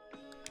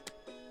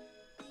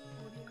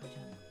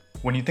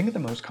When you think of the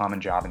most common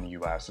job in the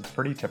US, it's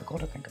pretty typical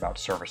to think about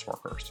service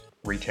workers,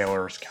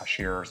 retailers,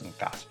 cashiers, and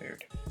fast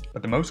food.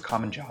 But the most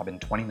common job in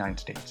 29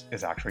 states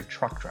is actually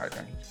truck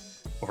driving.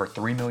 Over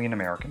 3 million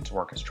Americans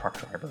work as truck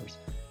drivers,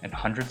 and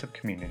hundreds of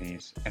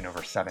communities and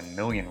over 7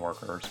 million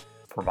workers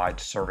provide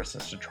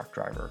services to truck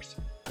drivers,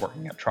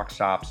 working at truck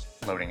stops,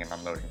 loading and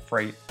unloading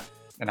freight,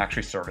 and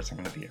actually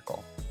servicing the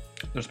vehicle.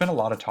 There's been a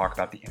lot of talk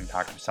about the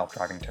impact of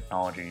self-driving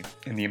technology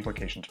and the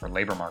implications for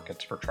labor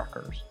markets for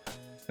truckers.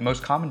 The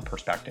most common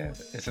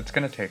perspective is it's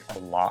going to take a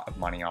lot of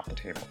money off the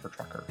table for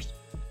truckers,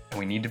 and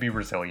we need to be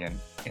resilient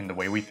in the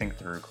way we think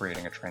through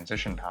creating a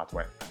transition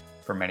pathway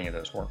for many of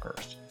those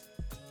workers.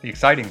 The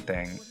exciting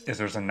thing is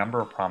there's a number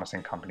of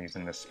promising companies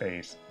in this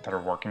space that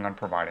are working on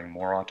providing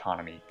more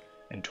autonomy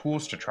and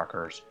tools to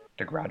truckers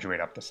to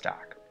graduate up the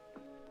stack.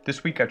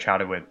 This week I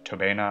chatted with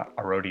Tobena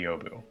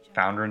Arodiobu,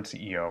 founder and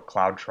CEO of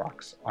Cloud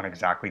Trucks, on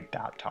exactly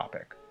that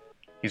topic.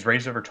 He's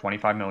raised over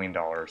 $25 million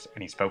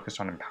and he's focused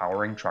on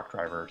empowering truck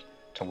drivers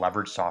to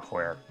leverage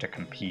software to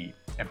compete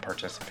and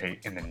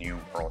participate in the new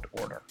world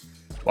order.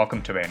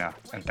 Welcome, Tobena,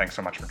 and thanks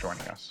so much for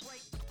joining us.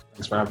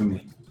 Thanks for having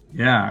me.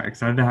 Yeah,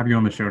 excited to have you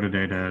on the show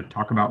today to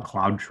talk about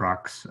Cloud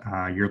Trucks,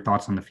 your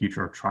thoughts on the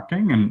future of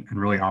trucking and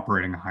really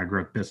operating a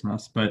high-growth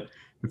business. But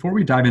before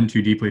we dive in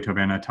too deeply,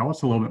 Tobena, tell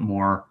us a little bit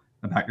more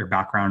about your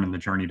background and the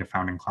journey to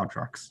founding Cloud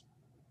Trucks.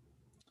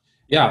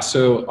 Yeah,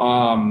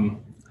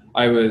 so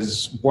I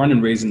was born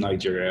and raised in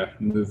Nigeria,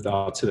 moved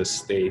out to the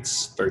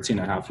States 13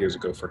 and a half years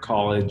ago for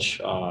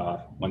college,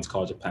 went to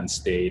college at Penn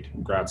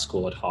State, grad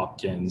school at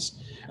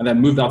Hopkins, and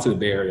then moved out to the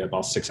Bay Area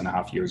about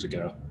 6.5 years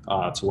ago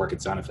to work at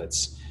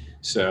Zenefits.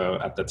 So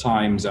at the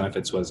time,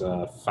 Zenefits was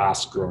a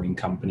fast growing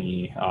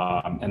company,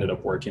 ended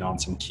up working on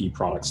some key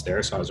products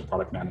there. So I was a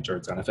product manager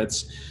at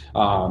Zenefits.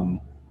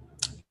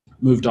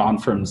 Moved on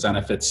from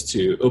Zenefits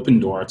to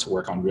Opendoor to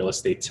work on real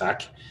estate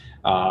tech.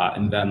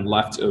 And then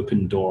left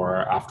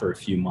Opendoor after a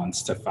few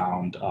months to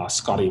found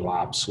Scotty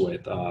Labs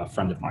with a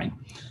friend of mine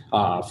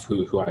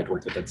who I had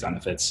worked with at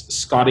Zenefits.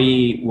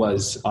 Scotty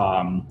was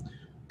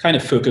kind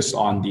of focused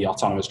on the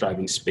autonomous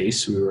driving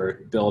space. We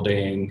were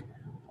building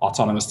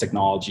autonomous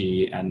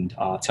technology and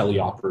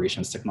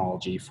teleoperations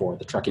technology for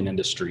the trucking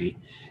industry.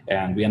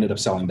 And we ended up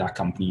selling that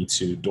company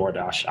to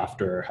DoorDash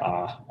after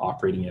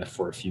operating it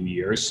for a few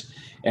years.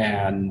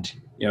 And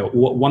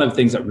one of the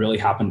things that really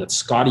happened at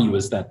Scotty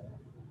was that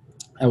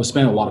I was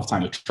spending a lot of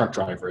time with truck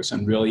drivers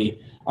and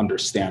really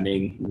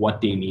understanding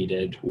what they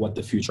needed, what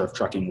the future of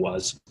trucking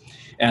was.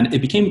 And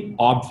it became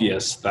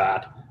obvious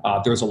that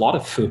there was a lot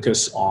of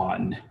focus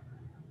on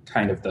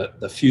kind of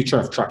the future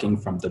of trucking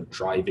from the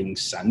driving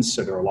sense.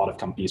 So there are a lot of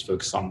companies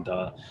focused on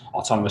the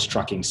autonomous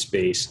trucking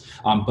space,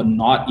 but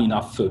not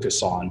enough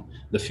focus on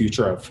the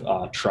future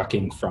of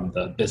trucking from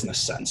the business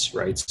sense,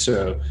 right?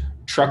 So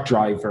truck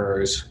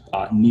drivers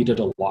needed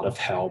a lot of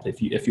help.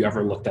 If you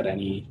ever looked at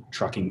any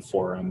trucking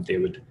forum, they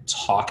would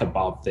talk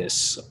about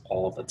this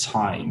all the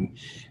time.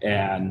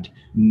 And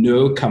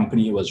no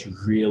company was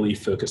really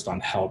focused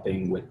on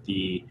helping with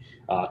the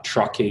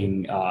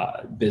trucking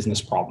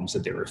business problems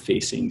that they were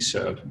facing.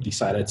 So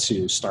decided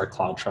to start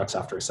Cloud Trucks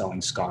after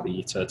selling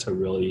Scotty to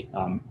really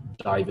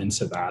dive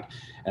into that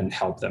and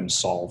help them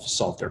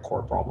solve their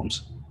core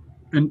problems.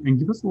 And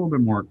give us a little bit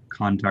more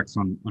context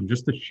on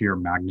just the sheer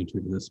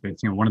magnitude of this space.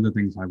 One of the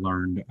things I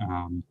learned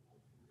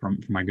from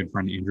my good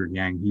friend Andrew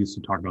Yang, he used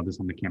to talk about this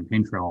on the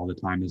campaign trail all the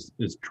time,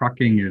 is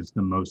trucking is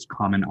the most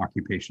common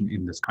occupation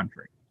in this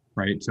country,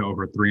 right? So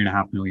over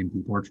 3.5 million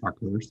people are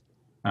truckers,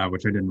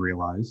 which I didn't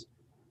realize.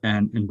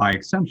 And by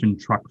extension,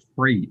 truck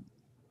freight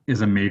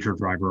is a major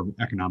driver of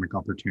economic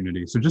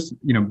opportunity. So just,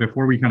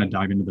 before we kind of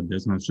dive into the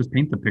business, just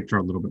paint the picture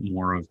a little bit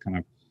more of kind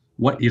of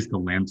what is the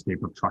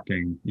landscape of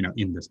trucking,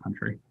 in this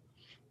country.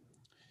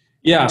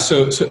 Yeah,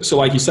 so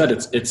like you said,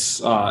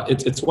 it's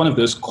one of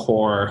those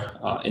core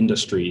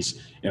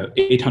industries.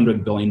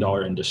 $800 billion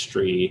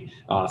industry,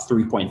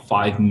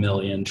 3.5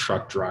 million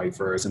truck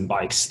drivers, and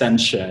by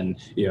extension,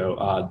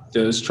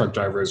 those truck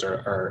drivers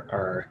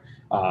are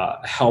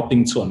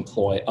helping to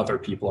employ other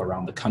people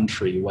around the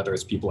country, whether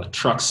it's people at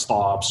truck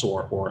stops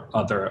or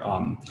other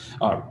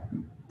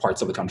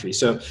parts of the country.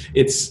 So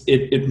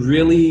it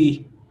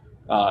really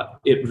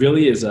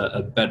is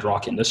a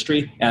bedrock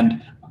industry.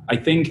 And I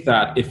think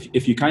that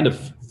if you kind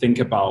of think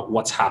about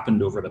what's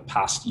happened over the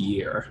past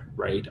year,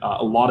 right,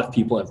 a lot of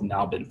people have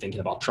now been thinking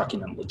about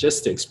trucking and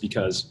logistics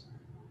because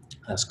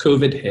as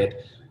COVID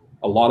hit,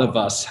 a lot of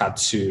us had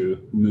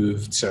to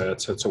move to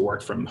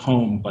work from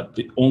home, but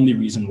the only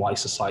reason why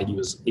society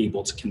was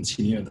able to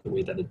continue the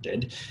way that it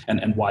did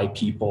and why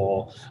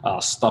people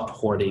stopped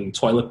hoarding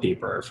toilet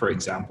paper, for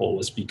example,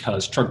 was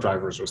because truck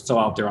drivers were still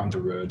out there on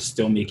the road,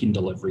 still making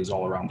deliveries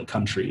all around the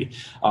country.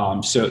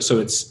 So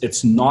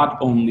it's not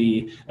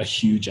only a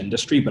huge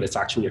industry, but it's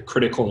actually a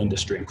critical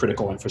industry and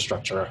critical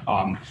infrastructure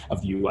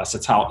of the US.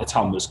 It's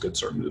how most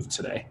goods are moved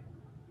today.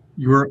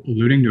 You were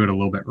alluding to it a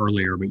little bit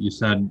earlier, but you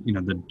said,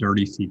 the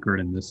dirty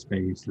secret in this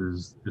space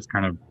is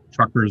kind of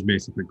truckers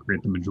basically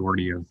create the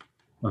majority of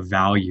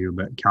value,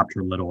 but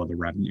capture little of the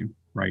revenue,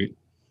 right?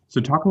 So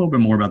talk a little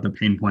bit more about the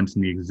pain points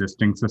in the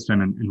existing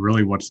system and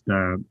really what's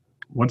the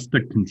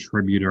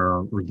contributor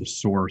or the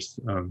source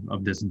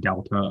of this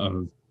delta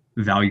of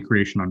value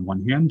creation on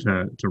one hand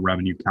to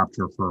revenue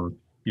capture for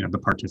the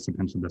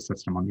participants of the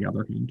system on the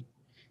other hand.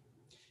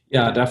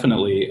 Yeah,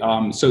 definitely.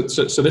 So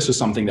this is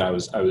something that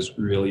I was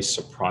really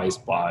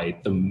surprised by.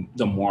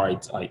 The more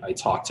I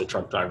talk to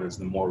truck drivers,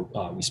 the more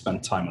we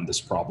spend time on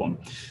this problem.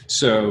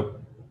 So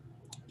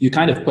you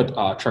kind of put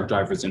truck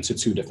drivers into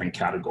two different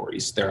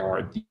categories. There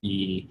are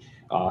the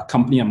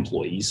company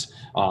employees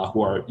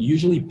who are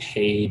usually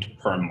paid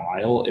per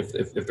mile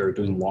if they're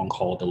doing long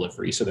haul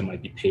delivery. So they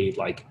might be paid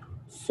like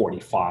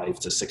 45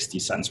 to 60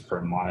 cents per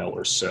mile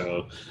or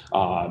so.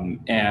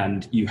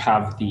 And you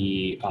have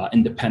the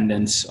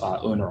independent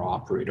owner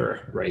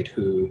operator, right,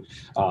 who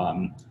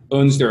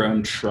owns their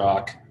own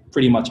truck,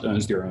 pretty much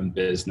owns their own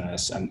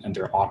business, and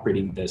they're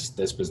operating this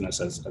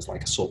business as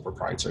like a sole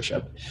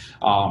proprietorship.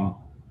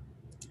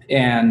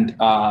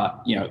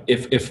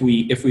 If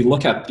we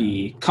look at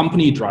the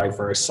company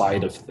driver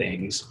side of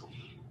things,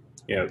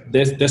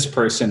 this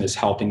person is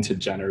helping to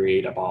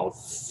generate about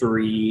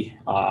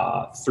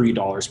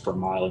 $3 per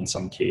mile in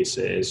some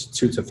cases,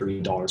 $2 to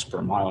 $3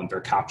 per mile, and they're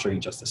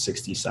capturing just the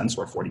 60 cents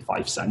or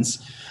 45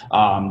 cents.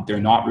 They're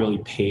not really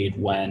paid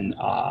when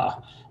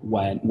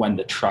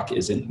the truck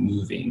isn't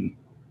moving.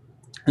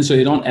 And so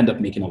they don't end up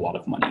making a lot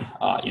of money.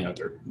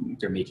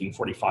 They're making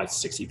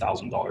 $45,000 to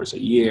 $60,000 a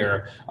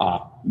year.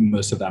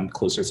 Most of them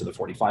closer to the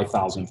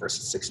 $45,000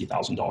 versus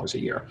 $60,000 a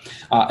year.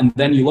 And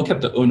then you look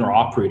at the owner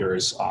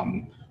operators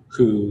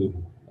who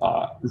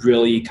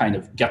really kind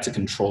of get to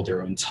control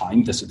their own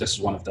time. This is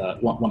one of the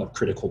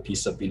critical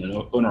pieces of being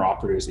an owner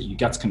operator is that you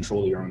get to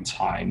control your own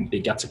time. They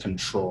get to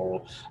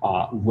control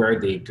where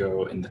they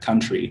go in the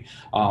country,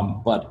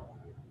 but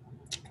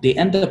they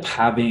end up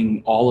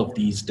having all of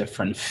these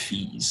different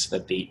fees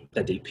that they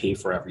pay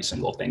for every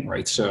single thing,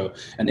 right? So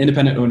an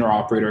independent owner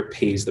operator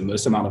pays the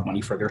most amount of money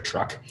for their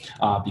truck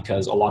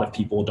because a lot of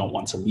people don't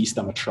want to lease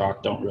them a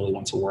truck, don't really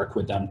want to work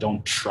with them,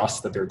 don't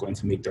trust that they're going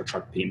to make their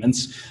truck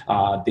payments.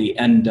 They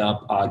end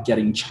up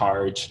getting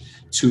charged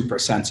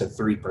 2% to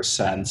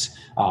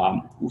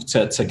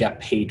 3% to get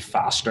paid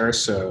faster.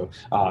 So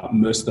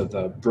most of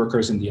the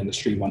brokers in the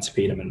industry want to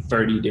pay them in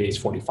 30 days,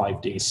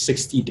 45 days,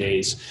 60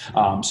 days.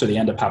 So they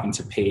end up having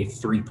to pay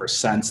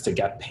 3% to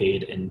get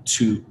paid in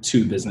two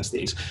business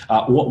days.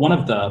 One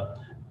of the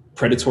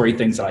predatory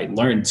things that I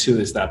learned too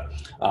is that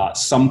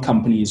some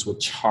companies would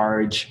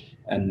charge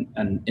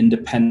an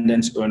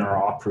independent owner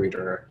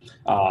operator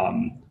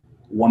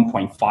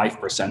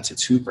 1.5% to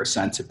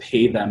 2% to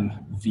pay them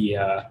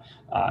via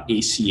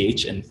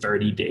ACH in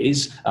 30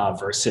 days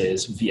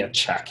versus via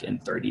check in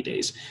 30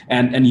 days.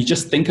 And you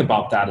just think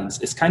about that, and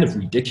it's kind of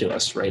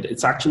ridiculous, right?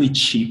 It's actually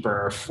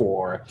cheaper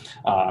for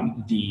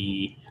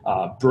the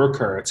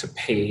broker to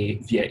pay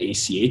via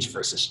ACH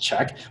versus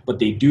check, but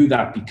they do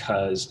that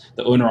because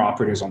the owner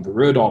operators on the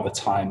road all the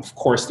time, of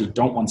course, they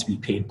don't want to be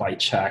paid by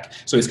check.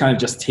 So it's kind of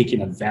just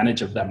taking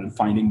advantage of them and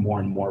finding more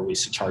and more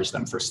ways to charge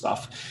them for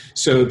stuff.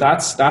 So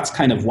that's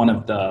kind of one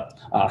of the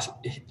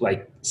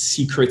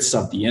secrets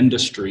of the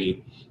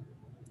industry,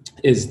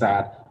 is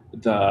that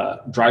the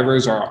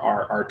drivers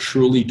are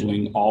truly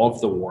doing all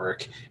of the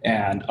work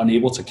and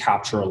unable to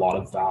capture a lot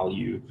of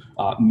value,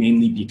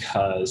 mainly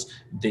because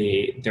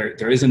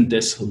there isn't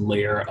this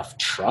layer of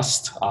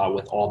trust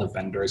with all the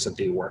vendors that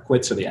they work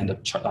with. So they end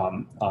up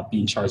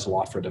being charged a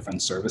lot for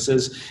different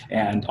services,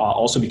 and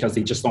also because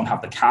they just don't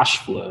have the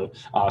cash flow.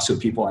 So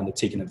people end up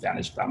taking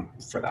advantage of them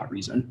for that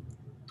reason.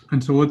 And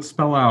so let's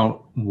spell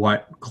out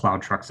what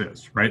CloudTrucks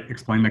is, right?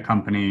 Explain the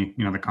company,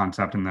 the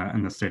concept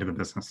and the state of the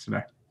business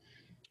today.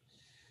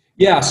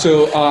 Yeah,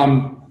 so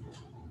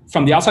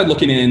from the outside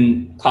looking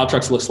in,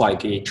 CloudTrucks looks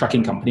like a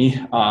trucking company,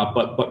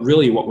 but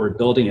really what we're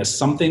building is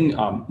something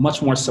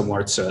much more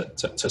similar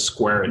to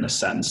Square in a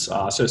sense.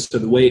 So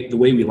the way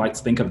we like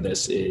to think of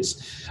this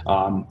is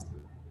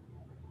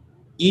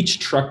each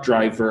truck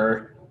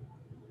driver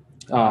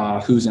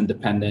whose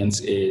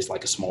independence is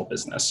like a small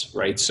business,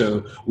 right?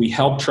 So we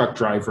help truck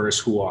drivers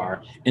who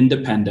are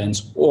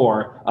independent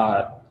or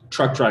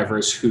truck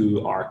drivers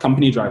who are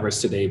company drivers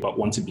today but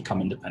want to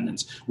become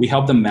independent. We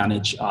help them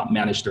manage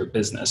their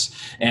business.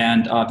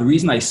 And the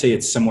reason I say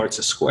it's similar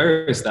to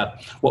Square is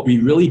that what we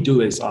really do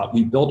is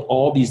we build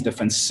all these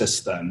different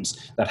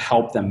systems that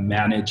help them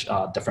manage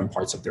different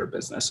parts of their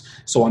business.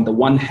 So on the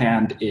one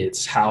hand,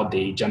 it's how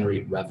they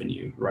generate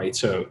revenue, right?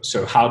 So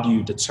how do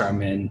you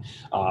determine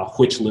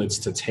which loads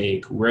to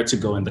take, where to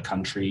go in the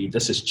country?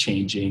 This is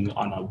changing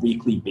on a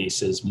weekly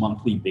basis,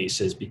 monthly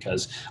basis,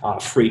 because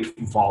freight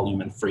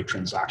volume and freight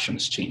transactions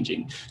is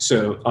changing.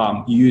 So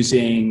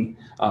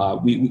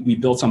we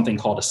built something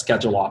called a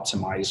schedule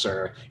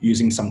optimizer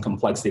using some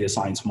complex data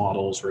science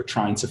models. We're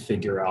trying to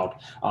figure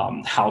out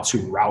how to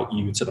route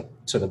you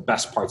to the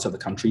best parts of the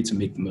country to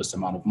make the most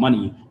amount of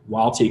money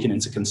while taking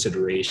into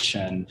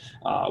consideration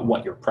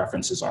what your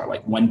preferences are.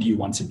 Like, when do you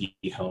want to be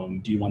home?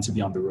 Do you want to be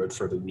on the road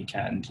for the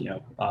weekend?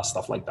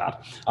 Stuff like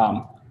that.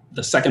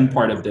 the second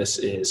part of this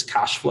is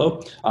cash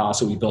flow.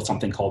 So we built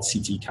something called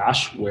CT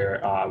Cash,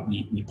 where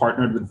we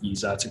partnered with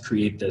Visa to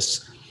create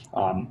this.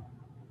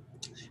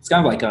 It's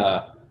kind of like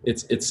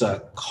it's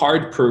a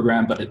card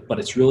program, but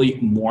it's really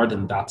more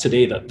than that.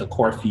 Today, the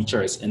core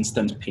feature is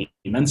instant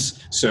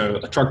payments. So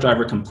a truck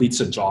driver completes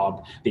a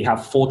job, they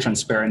have full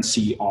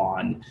transparency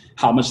on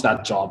how much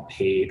that job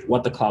paid,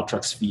 what the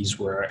CloudTruck's fees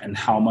were, and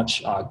how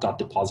much got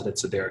deposited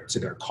to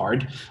their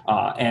card.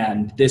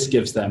 And this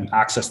gives them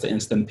access to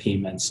instant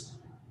payments,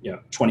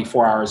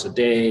 24 hours a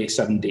day,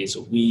 7 days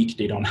a week.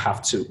 They don't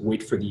have to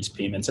wait for these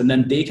payments. And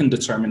then they can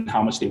determine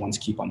how much they want to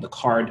keep on the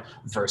card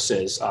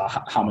versus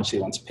how much they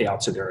want to pay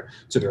out to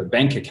their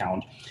bank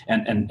account.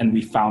 And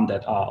we found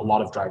that a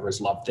lot of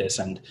drivers love this,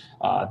 and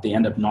they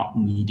end up not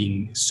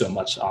needing so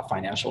much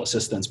financial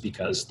assistance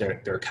because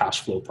their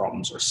cash flow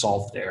problems are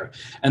solved there.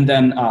 And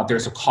then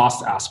there's a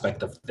cost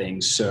aspect of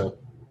things. So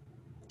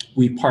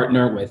we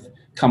partner with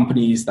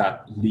companies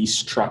that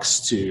lease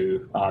trucks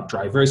to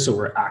drivers. So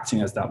we're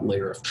acting as that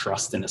layer of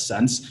trust in a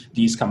sense.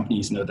 These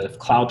companies know that if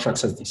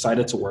CloudTrucks has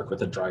decided to work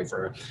with a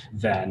driver,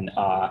 then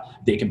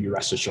they can be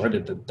rest assured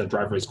that the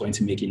driver is going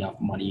to make enough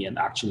money and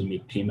actually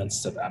make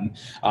payments to them.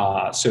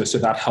 So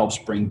that helps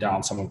bring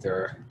down some of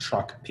their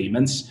truck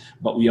payments.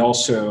 But we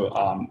also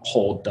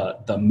hold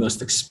the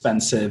most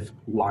expensive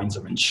lines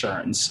of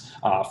insurance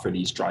for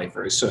these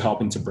drivers. So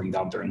helping to bring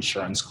down their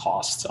insurance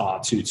costs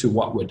to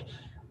what would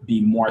be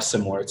more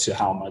similar to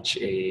how much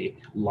a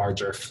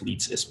larger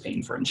fleet is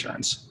paying for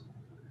insurance.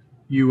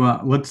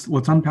 Let's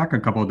unpack a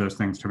couple of those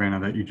things, Tavana,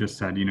 that you just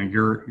said.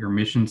 Your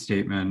mission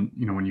statement,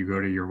 when you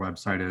go to your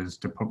website, is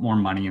to put more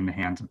money in the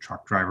hands of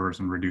truck drivers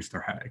and reduce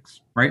their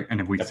headaches, right?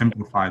 And if we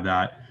simplify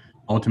that,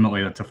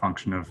 ultimately that's a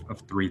function of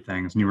three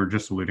things. And you were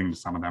just alluding to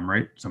some of them,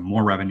 right? So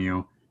more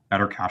revenue,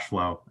 better cash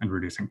flow, and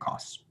reducing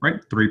costs, right?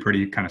 Three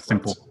pretty kind of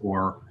simple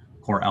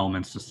core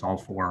elements to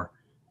solve for.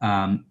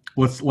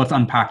 Let's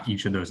unpack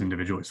each of those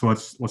individually. So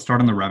let's start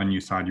on the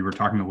revenue side. You were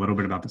talking a little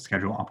bit about the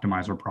Schedule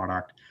Optimizer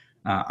product.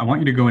 I want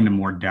you to go into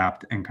more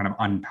depth and kind of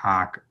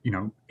unpack,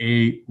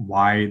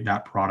 why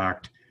that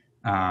product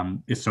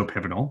is so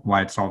pivotal,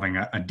 why it's solving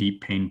a deep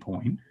pain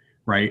point,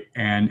 right?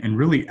 And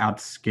really at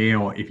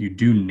scale, if you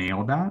do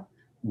nail that,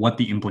 what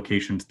the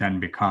implications then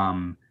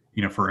become,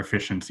 for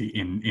efficiency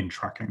in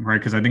trucking, right?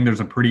 Because I think there's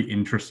a pretty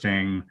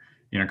interesting,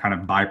 kind of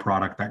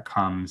byproduct that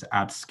comes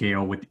at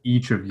scale with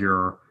each of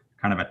your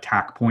kind of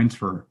attack points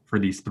for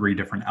these three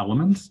different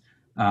elements,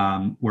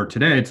 where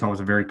today it's always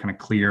a very kind of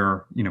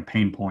clear,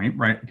 pain point,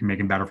 right? You can make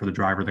it better for the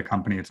driver, the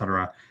company, et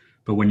cetera.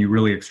 But when you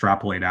really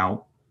extrapolate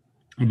out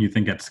and you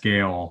think at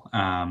scale,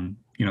 the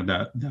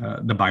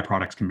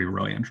byproducts can be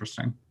really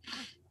interesting.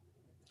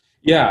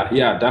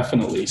 Yeah,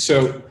 definitely.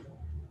 So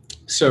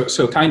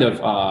kind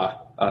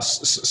of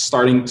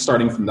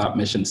starting from that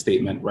mission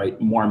statement,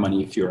 right? More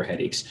money, fewer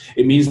headaches.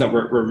 It means that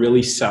we're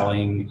really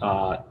selling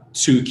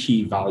two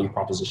key value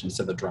propositions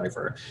to the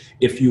driver.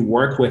 If you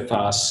work with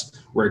us,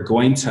 we're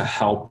going to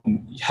help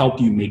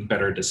you make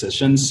better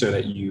decisions so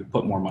that you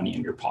put more money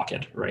in your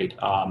pocket, right?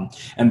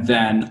 And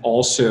then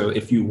also,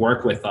 if you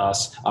work with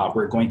us,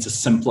 we're going to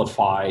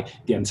simplify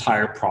the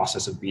entire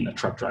process of being a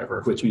truck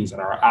driver, which means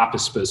that our app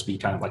is supposed to be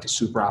kind of like a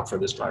super app for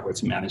this driver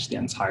to manage the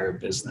entire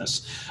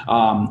business.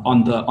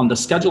 On the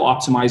Schedule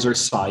Optimizer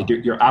side,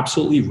 you're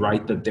absolutely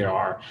right that there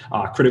are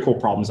critical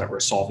problems that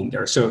we're solving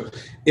there. So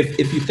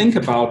if you think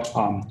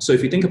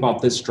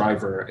about this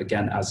driver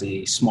again as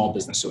a small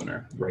business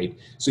owner, right?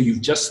 So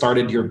you've just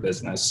started your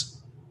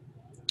business.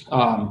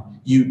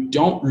 You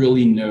don't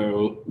really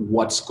know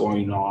what's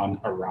going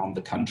on around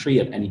the country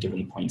at any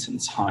given point in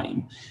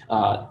time.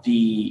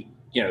 The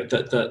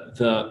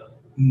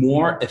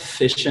more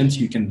efficient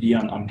you can be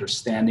on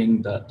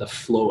understanding the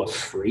flow of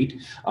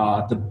freight,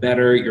 the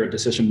better your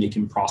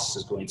decision-making process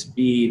is going to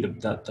be,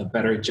 the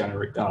better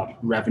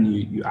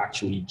revenue you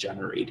actually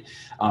generate.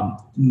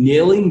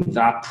 Nailing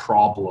that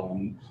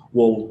problem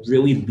will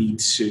really lead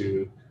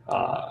to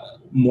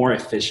more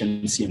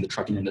efficiency in the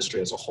trucking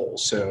industry as a whole.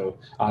 So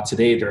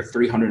today there are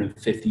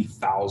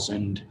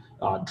 350,000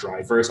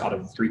 drivers out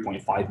of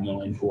 3.5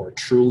 million who are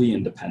truly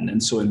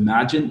independent. So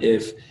imagine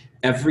if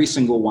every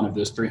single one of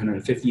those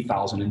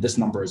 350,000, and this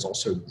number is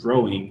also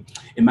growing,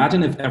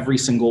 imagine if every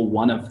single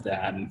one of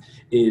them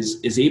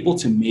is able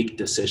to make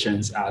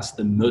decisions as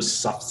the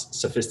most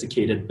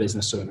sophisticated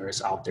business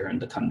owners out there in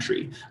the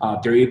country.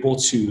 They're able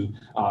to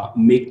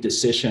make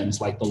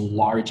decisions like the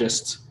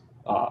largest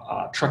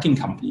trucking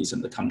companies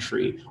in the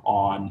country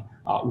on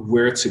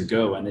where to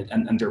go,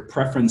 and their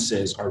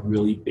preferences are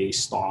really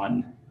based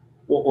on,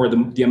 or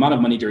the amount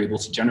of money they're able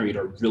to generate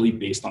are really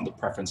based on the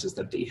preferences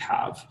that they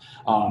have.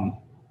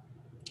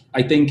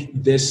 I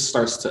think this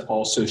starts to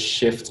also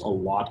shift a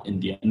lot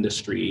in the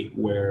industry,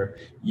 where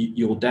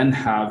you'll then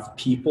have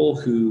people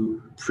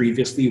who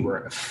previously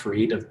were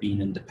afraid of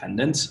being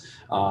independent,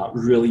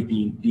 really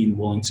being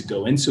willing to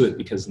go into it,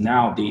 because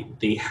now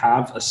they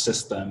have a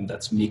system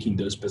that's making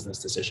those business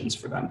decisions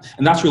for them.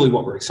 And that's really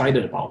what we're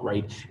excited about,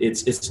 right?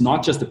 It's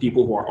not just the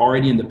people who are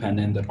already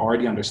independent, that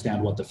already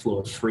understand what the flow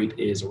of freight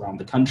is around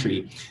the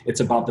country.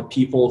 It's about the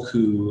people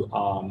who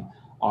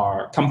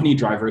are company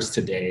drivers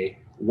today,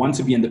 want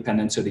to be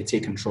independent so they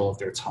take control of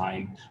their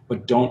time,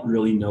 but don't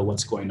really know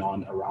what's going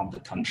on around the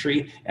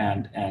country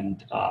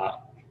and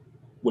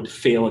would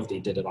fail if they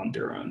did it on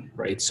their own,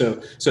 right?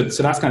 So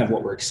that's kind of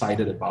what we're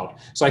excited about.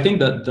 So I think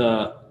that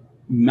the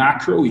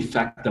macro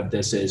effect of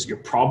this is you're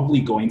probably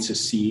going to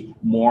see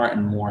more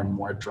and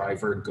more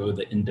driver go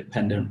the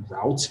independent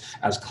route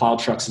as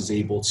CloudTrucks is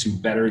able to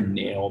better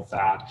nail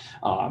that,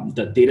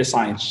 the data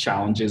science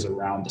challenges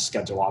around the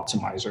schedule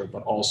optimizer,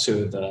 but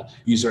also the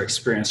user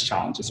experience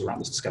challenges around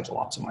the schedule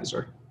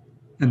optimizer.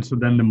 And so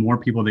then the more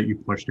people that you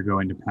push to go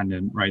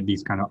independent, right,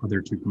 these kind of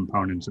other two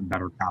components of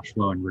better cash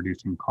flow and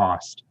reducing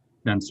cost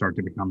then start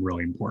to become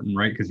really important,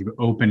 right? Because you've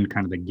opened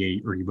kind of the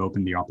gate or you've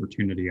opened the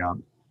opportunity up.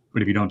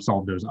 But if you don't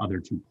solve those other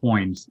 2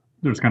 points,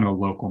 there's kind of a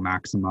local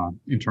maxima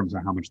in terms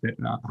of how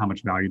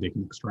much value they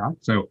can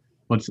extract. So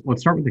let's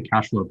start with the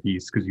cash flow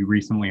piece, because you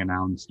recently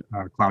announced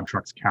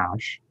CloudTrucks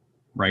Cash,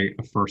 right?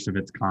 A first of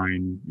its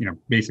kind,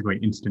 basically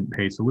instant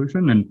pay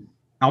solution. And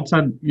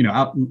outside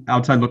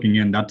looking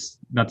in, that's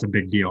a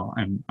big deal.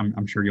 And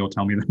I'm sure you'll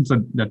tell me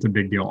that's a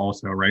big deal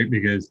also, right?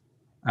 Because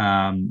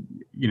again,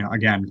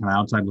 kind of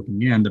outside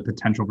looking in, the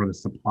potential for the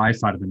supply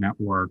side of the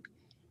network,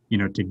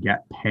 to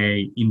get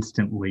pay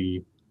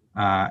instantly.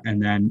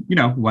 And then,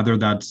 whether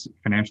that's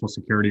financial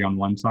security on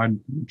one side,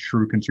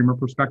 true consumer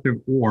perspective,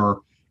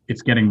 or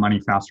it's getting money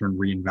faster and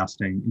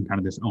reinvesting in kind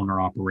of this owner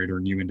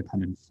operator, new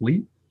independent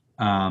fleet,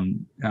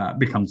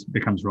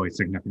 becomes really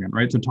significant,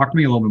 right? So talk to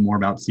me a little bit more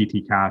about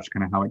CT Cash,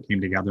 kind of how it came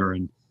together,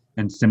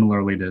 and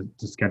similarly to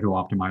Schedule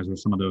Optimizer,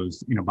 some of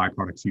those,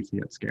 byproducts you see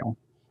at scale.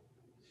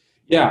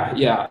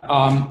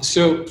 Yeah.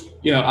 So,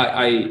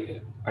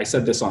 I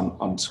said this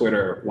on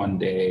Twitter one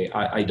day.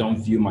 I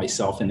don't view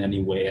myself in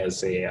any way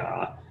as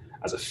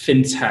a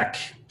fintech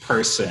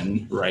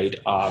person, right?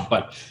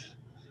 But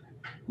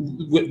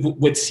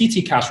with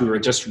CT Cash, we were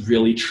just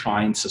really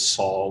trying to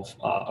solve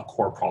a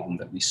core problem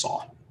that we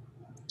saw.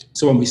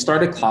 So when we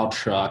started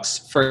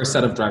CloudTrucks, first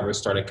set of drivers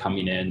started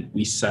coming in.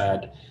 We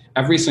said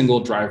every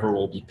single driver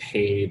will be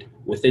paid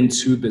within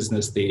 2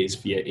 business days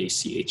via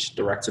ACH,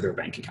 direct to their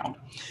bank account.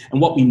 And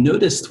what we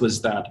noticed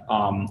was that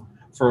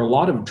for a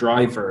lot of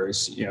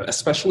drivers,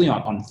 especially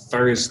on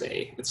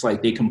Thursday, it's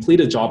like they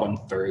complete a job on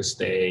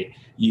Thursday,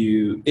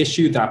 you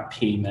issue that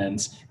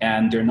payment,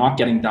 and they're not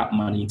getting that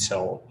money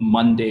till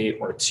Monday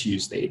or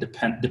Tuesday,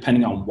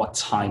 depending on what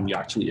time you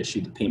actually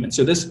issue the payment.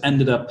 So this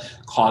ended up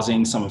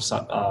causing some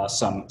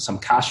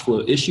cash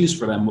flow issues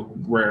for them,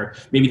 where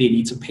maybe they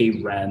need to pay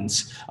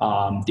rent,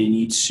 they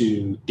need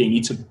to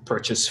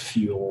purchase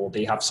fuel,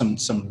 they have some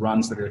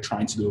runs that they're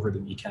trying to do over the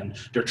weekend,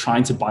 they're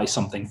trying to buy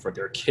something for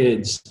their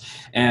kids,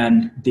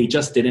 and they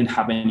just didn't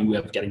have any way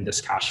of getting this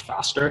cash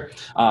faster.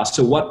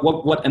 So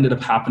what ended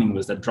up happening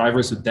was that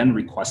drivers would then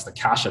request a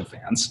cash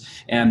advance,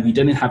 and we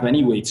didn't have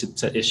any way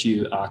to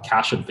issue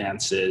cash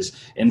advances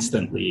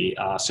instantly.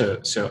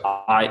 So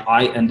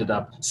I ended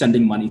up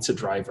sending money to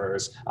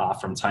drivers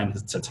from time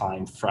to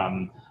time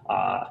from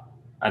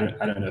I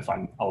don't know if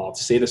I'm allowed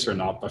to say this or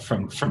not, but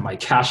from my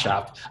Cash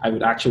App, I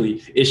would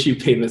actually issue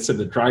payments to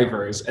the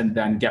drivers and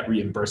then get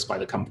reimbursed by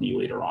the company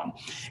later on.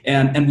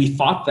 And we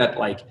thought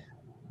that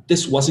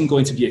this wasn't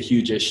going to be a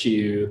huge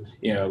issue,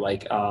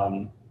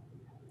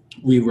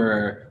 we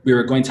were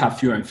going to have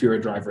fewer and fewer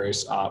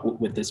drivers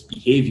with this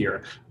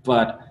behavior,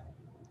 but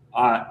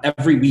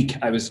every week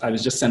I was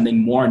just sending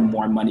more and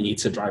more money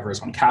to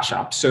drivers on Cash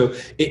App. So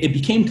it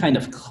became kind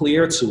of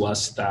clear to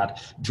us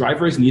that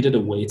drivers needed a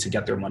way to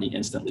get their money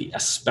instantly,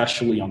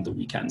 especially on the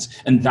weekends.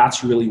 And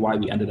that's really why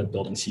we ended up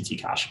building CT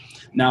Cash.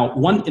 Now,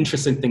 one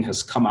interesting thing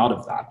has come out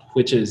of that,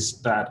 which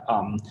is that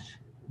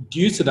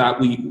due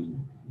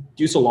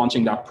to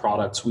launching that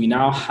product, we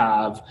now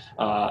have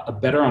a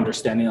better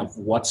understanding of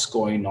what's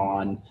going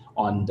on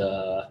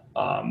the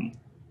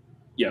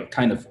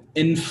kind of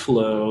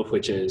inflow,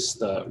 which is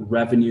the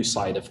revenue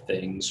side of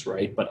things,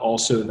 right? But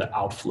also the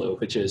outflow,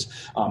 which is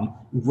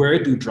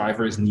where do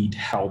drivers need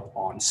help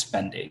on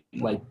spending?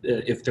 Like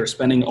if they're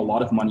spending a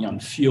lot of money on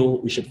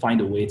fuel, we should find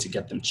a way to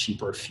get them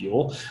cheaper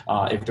fuel.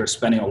 If they're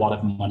spending a lot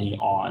of money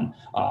on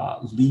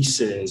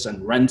leases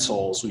and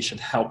rentals, we should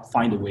help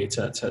find a way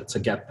to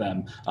get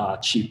them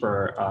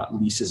cheaper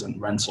leases and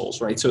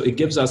rentals, right? So it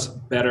gives us a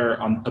better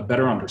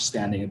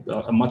understanding,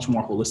 a much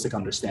more holistic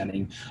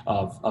understanding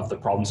of the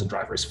problems that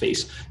drivers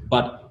face.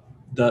 But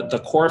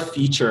the core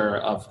feature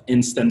of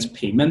instant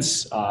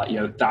payments,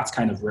 that's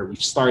kind of where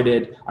we've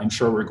started. I'm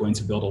sure we're going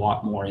to build a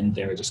lot more in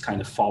there, just kind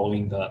of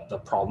following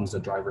the problems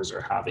that drivers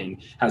are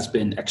having, has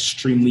been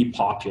extremely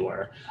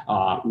popular,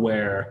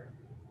 where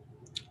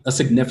a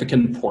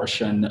significant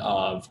portion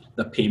of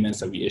the payments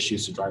that we issue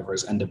to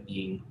drivers end up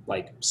being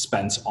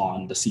spent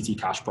on the CT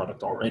Cash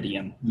product already,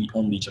 and we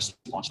only just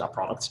launched that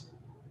product.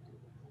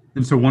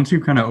 And so once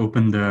you've kind of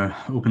opened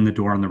the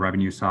door on the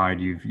revenue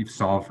side, you've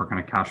solved for kind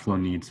of cash flow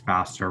needs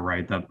faster,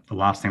 right? The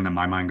last thing that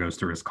my mind goes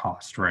through is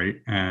cost, right?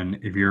 And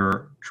if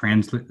you're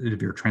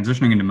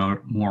transitioning into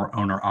more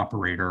owner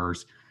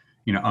operators,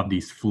 of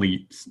these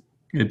fleets,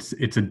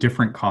 it's a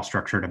different cost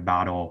structure to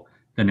battle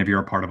than if you're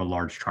a part of a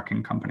large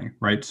trucking company,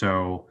 right?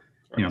 So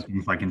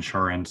things like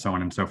insurance, so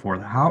on and so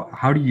forth.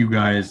 How do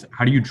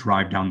you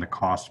drive down the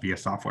cost via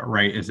software,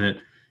 right? Is it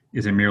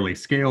merely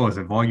scale? Is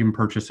it volume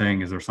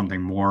purchasing? Is there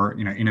something more,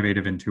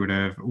 innovative,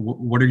 intuitive?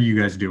 What are you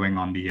guys doing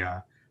on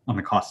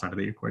the cost side of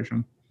the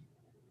equation?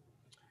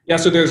 Yeah,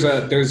 so there's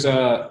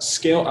a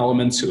scale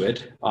element to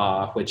it,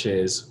 which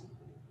is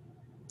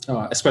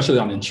especially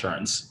on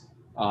insurance.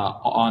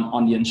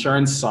 On the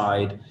insurance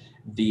side,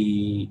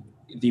 the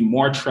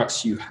more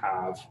trucks you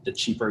have, the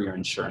cheaper your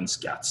insurance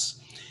gets.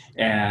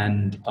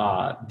 And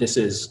this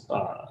is,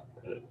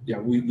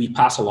 we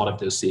pass a lot of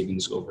those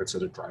savings over to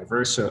the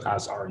driver. So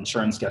as our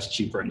insurance gets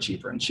cheaper and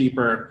cheaper and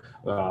cheaper,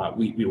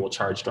 we will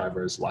charge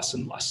drivers less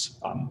and less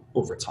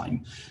over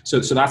time. So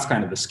that's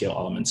kind of the scale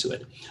element to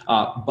it.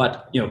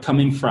 But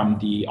coming from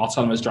the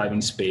autonomous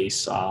driving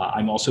space,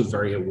 I'm also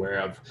very aware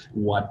of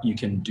what you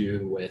can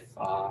do with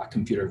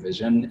computer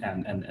vision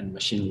and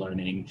machine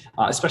learning,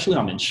 especially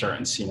on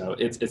insurance.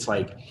 It's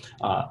like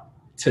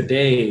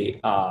today,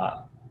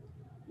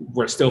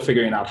 we're still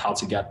figuring out how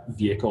to get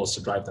vehicles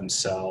to drive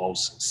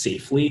themselves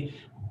safely,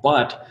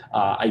 but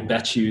I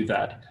bet you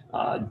that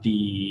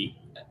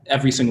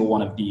every single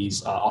one of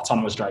these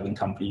autonomous driving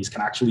companies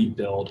can actually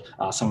build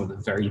some of the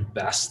very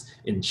best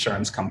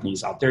insurance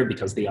companies out there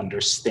because they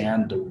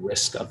understand the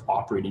risk of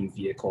operating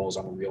vehicles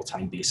on a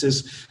real-time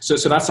basis.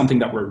 So that's something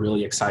that we're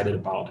really excited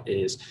about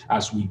is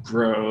as we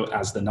grow,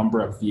 as the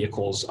number of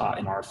vehicles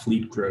in our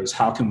fleet grows,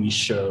 how can we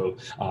show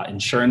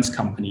insurance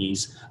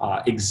companies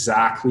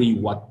exactly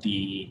what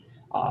the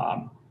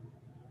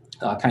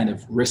kind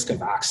of risk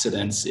of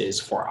accidents is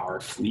for our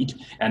fleet,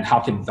 and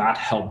how can that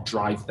help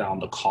drive down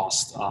the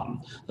cost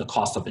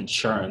of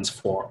insurance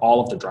for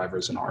all of the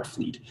drivers in our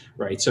fleet,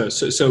 right?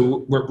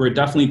 So we're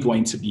definitely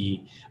going to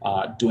be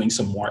doing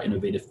some more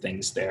innovative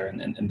things there,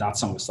 and that's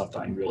some of the stuff that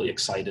I'm really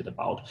excited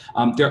about.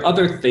 There are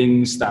other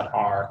things that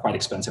are quite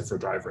expensive for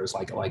drivers,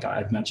 like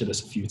I've mentioned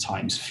this a few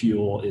times.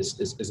 Fuel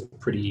is a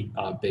pretty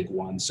big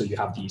one. So you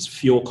have these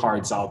fuel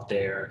cards out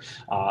there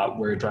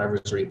where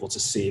drivers are able to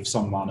save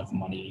some amount of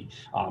money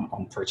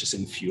on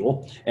purchasing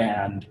fuel.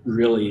 And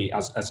really,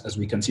 as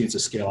we continue to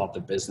scale out the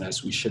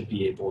business, we should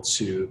be able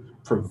to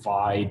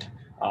provide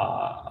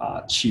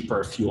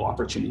cheaper fuel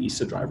opportunities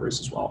to drivers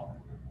as well.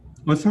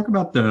 Let's talk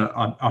about the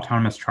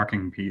autonomous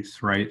trucking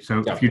piece, right?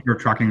 So Yeah. future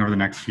trucking over the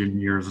next few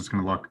years is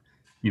going to look,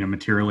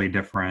 materially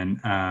different.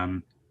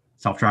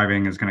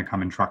 Self-driving is going to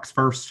come in trucks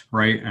first,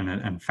 right?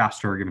 And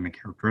faster, given the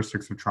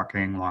characteristics of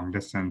trucking, long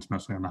distance,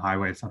 mostly on the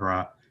highway, et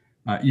cetera.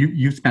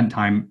 You've spent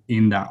time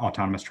in that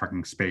autonomous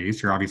trucking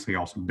space. You're obviously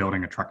also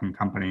building a trucking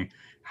company.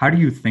 How do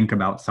you think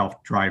about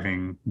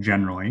self-driving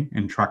generally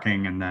in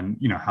trucking, and then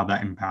how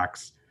that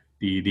impacts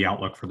the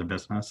outlook for the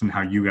business, and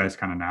how you guys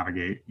kind of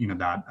navigate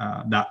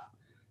that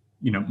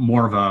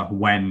more of a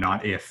when,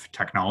 not if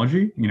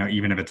technology,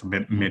 even if it's a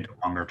bit mid to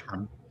longer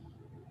term?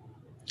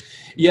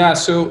 Yeah,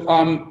 so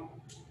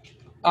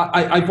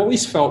I've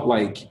always felt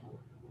like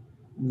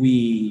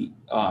we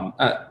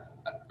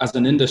as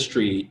an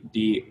industry,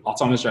 the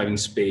autonomous driving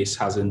space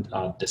hasn't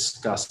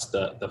discussed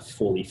the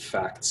full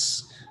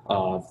effects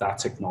of that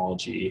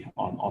technology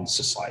on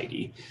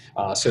society.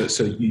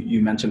 So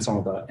you mentioned some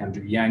of the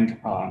Andrew Yang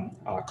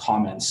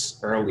comments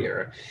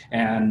earlier.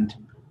 And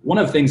one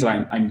of the things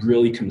that I'm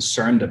really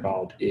concerned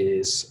about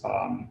is,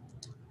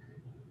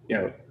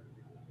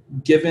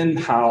 given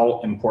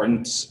how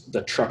important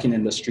the trucking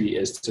industry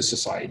is to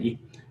society,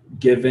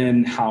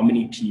 given how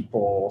many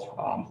people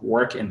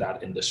work in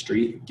that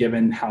industry,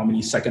 given how many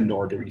second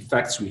order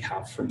effects we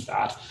have from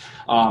that,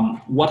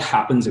 what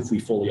happens if we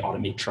fully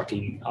automate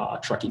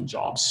trucking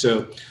jobs?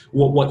 So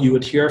what you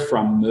would hear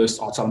from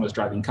most autonomous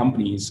driving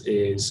companies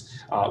is,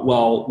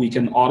 well, we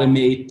can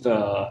automate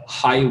the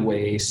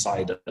highway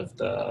side of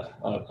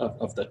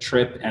the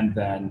trip, and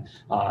then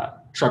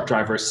truck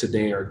drivers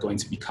today are going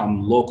to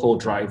become local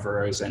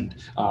drivers, and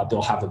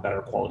they'll have a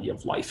better quality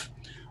of life.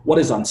 What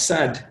is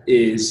unsaid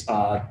is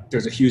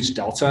there's a huge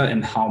delta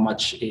in how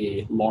much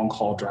a long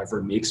haul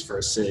driver makes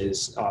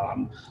versus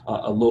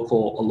a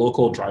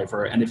local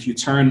driver. And if you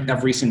turn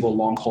every single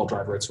long haul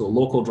driver to a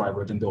local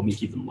driver, then they'll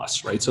make even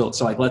less, right? So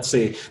like, let's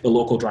say the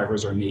local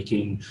drivers are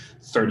making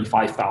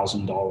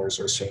 $35,000 or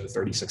so,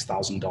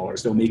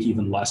 $36,000. They'll make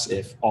even less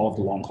if all of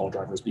the long haul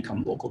drivers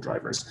become local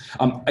drivers.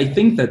 I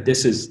think that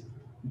this is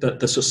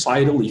the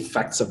societal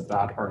effects of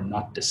that are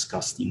not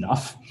discussed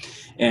enough.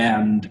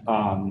 And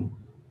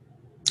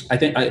I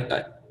think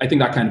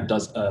that kind of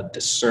does a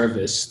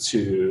disservice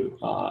to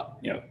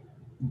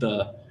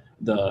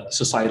the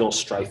societal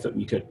strife that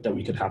we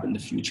could have in the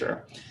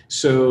future.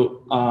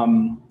 So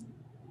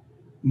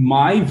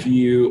my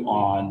view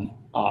on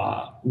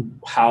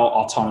how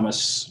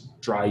autonomous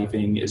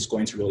driving is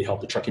going to really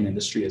help the trucking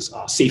industry is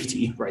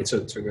safety, right? So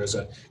there's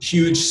a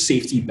huge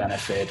safety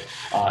benefit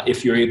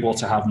if you're able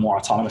to have more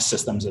autonomous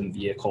systems in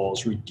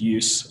vehicles,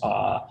 reduce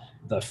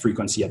the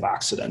frequency of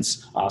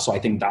accidents. So I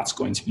think that's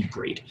going to be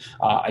great.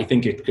 I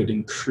think it could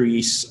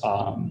increase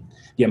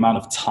the the amount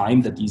of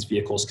time that these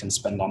vehicles can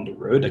spend on the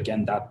road.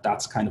 Again,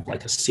 that's kind of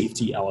like a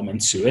safety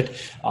element to it.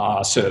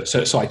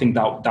 So I think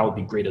that would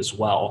be great as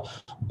well.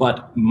 But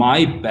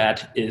my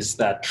bet is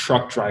that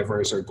truck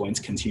drivers are going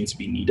to continue to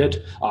be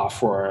needed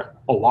for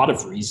a lot of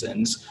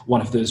reasons.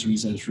 One of those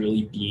reasons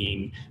really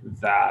being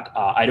that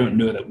I don't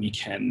know that we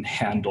can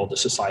handle the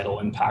societal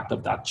impact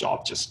of that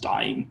job just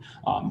dying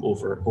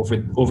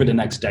over the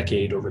next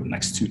decade, over the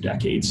next 2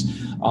 decades.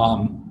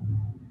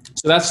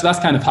 So that's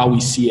kind of how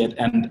we see it,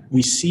 and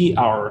we see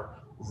our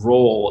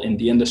role in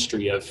the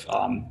industry of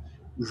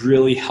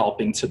really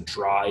helping to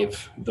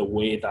drive the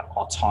way that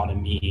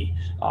autonomy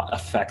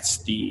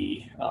affects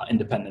the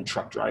independent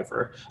truck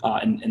driver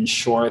and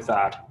ensure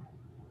that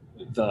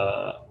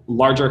the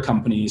larger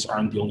companies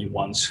aren't the only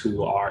ones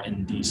who are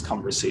in these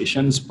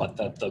conversations, but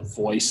that the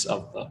voice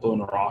of the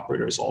owner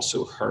operator is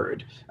also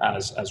heard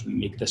as we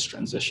make this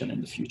transition in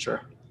the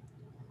future.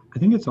 I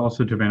think it's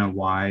also, Jovana,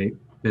 why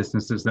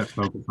businesses that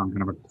focus on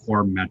kind of a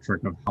core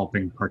metric of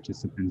helping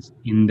participants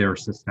in their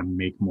system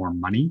make more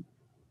money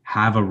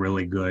have a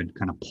really good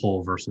kind of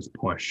pull versus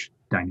push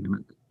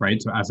dynamic, right?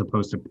 So as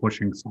opposed to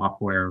pushing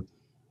software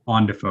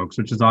onto folks,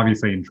 which is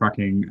obviously in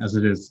trucking, as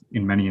it is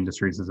in many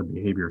industries, is a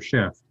behavior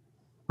shift,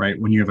 right?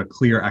 When you have a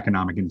clear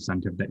economic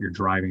incentive that you're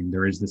driving,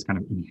 there is this kind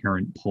of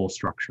inherent pull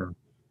structure,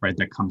 right,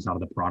 that comes out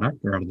of the product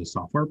or out of the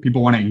software.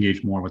 People want to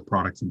engage more with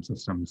products and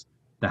systems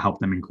that help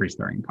them increase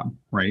their income,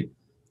 right?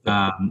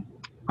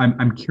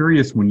 I'm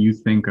curious, when you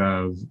think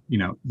of,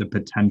 the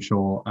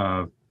potential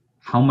of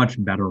how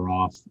much better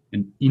off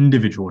an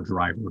individual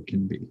driver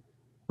can be,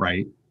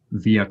 right,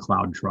 via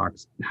cloud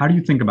trucks. How do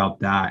you think about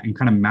that and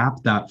kind of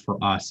map that for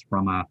us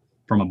from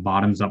a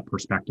bottoms up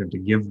perspective, to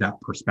give that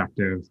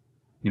perspective,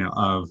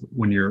 of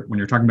when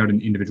you're talking about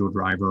an individual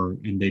driver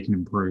and they can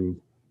improve,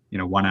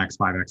 1x,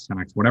 5x,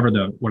 10x,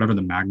 whatever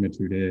the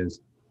magnitude is,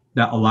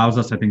 that allows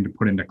us, I think, to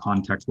put into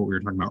context what we were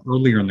talking about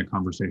earlier in the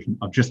conversation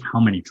of just how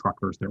many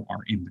truckers there are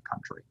in the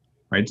country,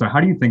 right? So how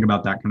do you think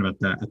about that kind of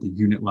at the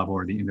unit level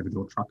or the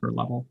individual trucker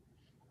level?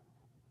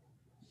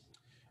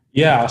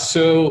 Yeah,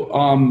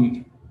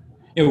 so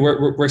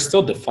we're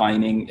still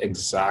defining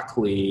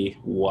exactly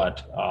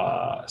what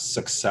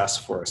success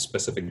for a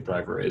specific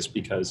driver is,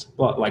 because,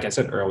 well, like I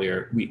said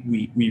earlier,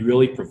 we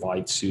really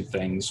provide 2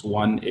 things.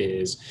 One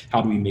is,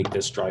 how do we make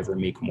this driver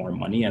make more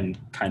money and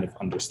kind of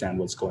understand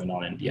what's going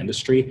on in the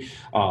industry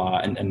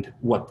and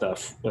what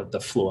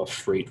the flow of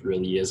freight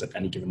really is at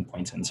any given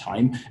point in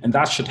time. And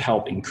that should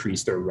help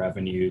increase their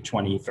revenue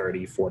 20,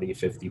 30, 40,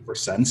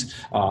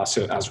 50%.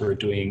 So as we're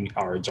doing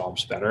our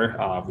jobs better,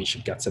 we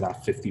should get to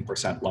that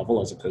 50%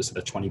 level as opposed to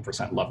the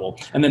 20% level.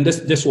 And then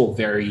this will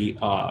vary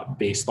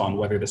based on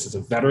whether this is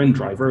a veteran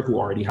driver who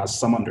already has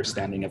some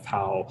understanding of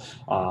how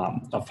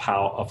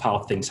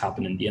things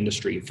happen in the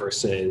industry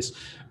versus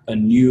a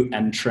new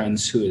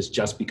entrant who is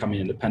just becoming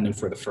independent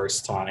for the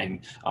first time,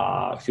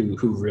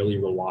 who really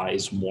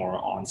relies more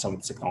on some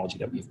of the technology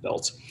that we've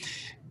built.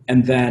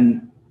 And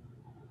then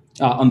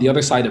on the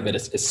other side of it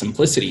is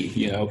simplicity,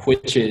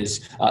 which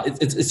is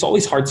it's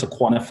always hard to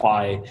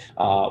quantify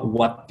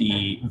what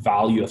the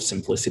value of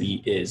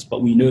simplicity is,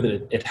 but we know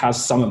that it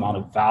has some amount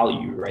of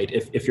value, right?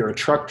 If you're a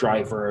truck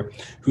driver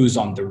who's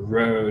on the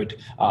road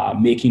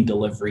making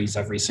deliveries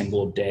every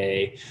single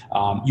day,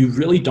 you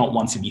really don't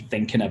want to be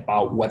thinking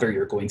about whether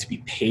you're going to be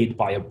paid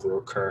by a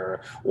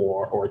broker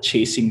or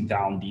chasing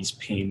down these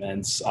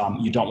payments.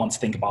 You don't want to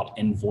think about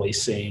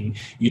invoicing.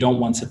 You don't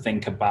want to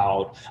think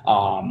about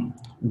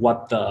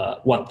what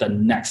the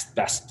next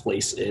best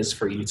place is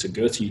for you to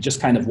go to. You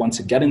just kind of want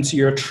to get into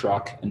your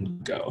truck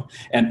and go.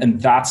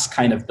 And that's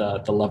kind of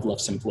the level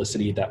of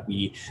simplicity that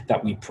we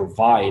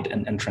provide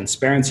and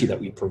transparency that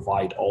we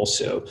provide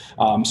also.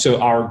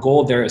 So our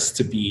goal there is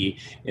to be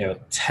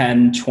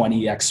 10,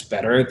 20x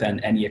better than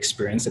any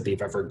experience that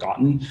they've ever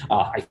gotten.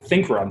 I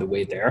think we're on the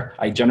way there.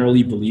 I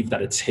generally believe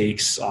that it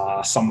takes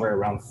somewhere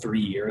around 3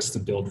 years to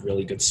build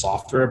really good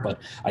software,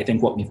 but I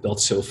think what we've built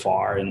so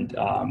far and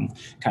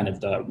kind of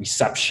the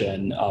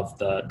reception of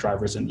the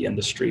drivers in the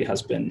industry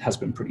has been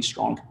pretty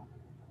strong.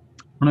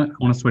 I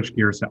want to switch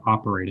gears to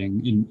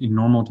operating. In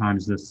normal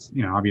times, this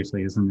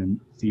obviously isn't an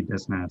easy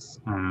business.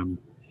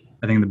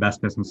 I think the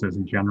best businesses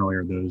in general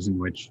are those in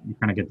which you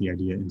kind of get the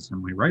idea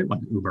instantly, right? Like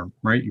Uber,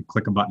 right? You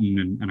click a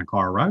button and a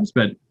car arrives,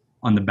 but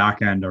on the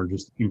back end are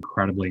just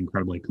incredibly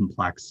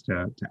complex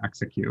to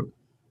execute.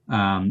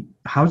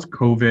 How's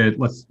COVID?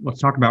 Let's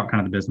talk about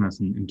kind of the business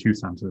in 2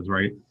 senses,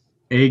 right?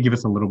 Give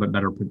us a little bit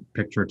better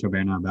picture,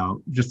 Jovana,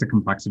 about just the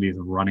complexities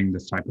of running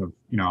this type of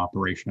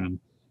operation.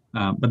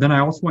 But then I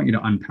also want you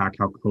to unpack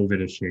how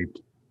COVID has shaped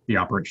the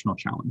operational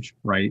challenge,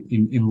 right?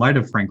 In light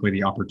of, frankly,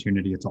 the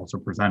opportunity it's also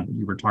presented.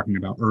 You were talking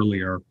about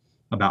earlier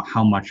about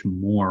how much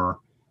more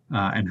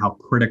and how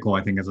critical,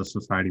 I think, as a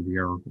society, we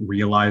are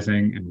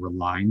realizing and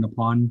relying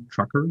upon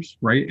truckers,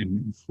 right,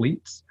 and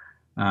fleets.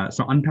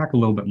 So unpack a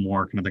little bit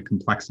more kind of the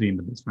complexity in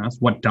the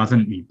business, what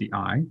doesn't meet the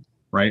eye,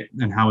 right?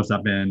 And how has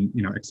that been,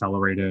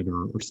 accelerated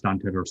or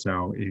stunted or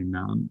so in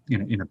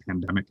a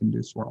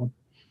pandemic-induced world?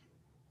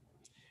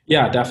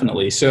 Yeah,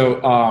 definitely.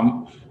 So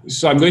I'm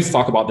going to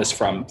talk about this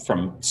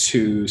from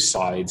two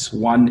sides.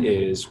 One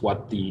is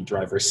what the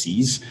driver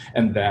sees,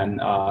 and then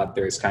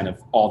there's kind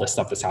of all the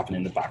stuff that's happening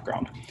in the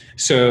background.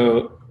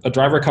 So a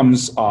driver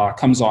comes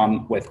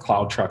on with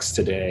CloudTrucks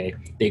today.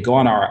 They go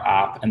on our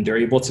app, and they're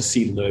able to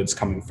see loads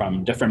coming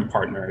from different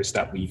partners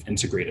that we've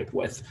integrated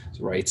with,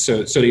 right?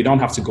 So they don't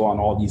have to go on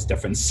all these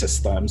different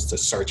systems to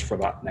search for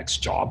that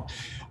next job.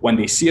 When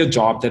they see a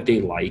job that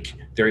they like,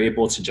 they're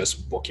able to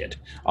just book it.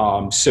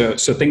 So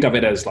think of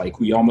it as like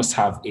we almost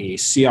have a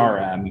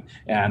CRM,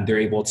 and they're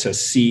able to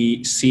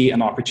see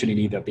an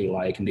opportunity that they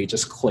like, and they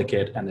just click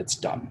it and it's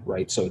done,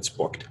 right? So it's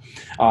booked.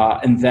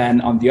 And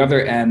then on the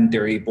other end,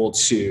 they're able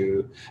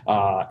to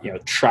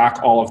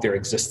track all of their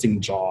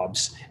existing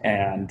jobs,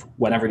 and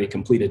whenever they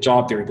complete a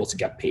job, they're able to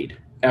get paid.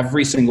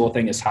 Every single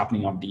thing is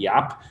happening on the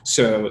app.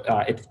 So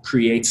it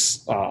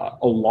creates a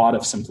lot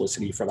of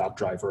simplicity for that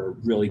driver,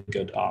 really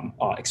good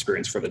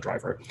experience for the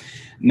driver.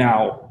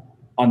 Now,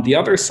 on the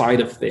other side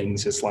of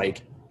things is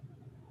like,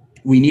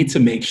 we need to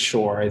make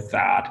sure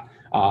that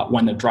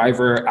when the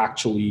driver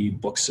actually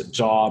books a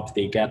job,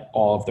 they get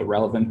all of the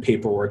relevant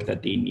paperwork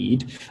that they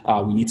need.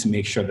 We need to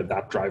make sure that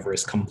that driver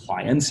is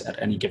compliant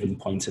at any given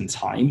point in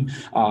time.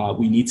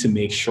 We need to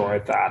make sure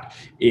that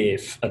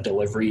if a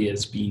delivery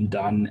is being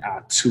done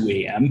at 2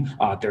 a.m.,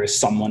 there is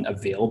someone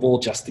available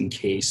just in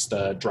case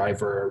the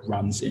driver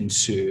runs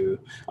into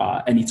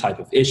any type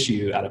of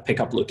issue at a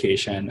pickup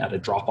location, at a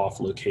drop-off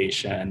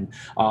location.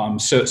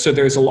 So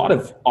there's a lot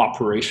of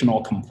operational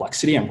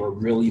complexity, and we're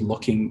really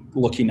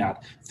looking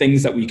at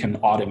things that we can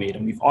automate,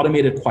 and we've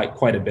automated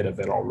quite a bit of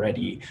it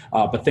already,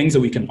 but things that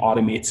we can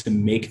automate to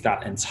make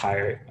that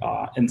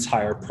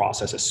entire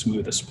process as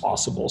smooth as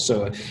possible.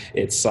 So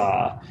it's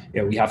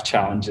we have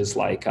challenges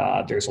like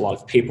there's a lot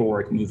of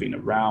paperwork moving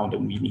around,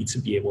 and we need to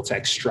be able to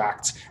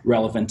extract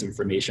relevant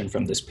information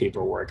from this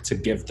paperwork to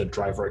give the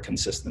driver a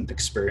consistent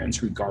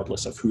experience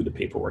regardless of who the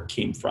paperwork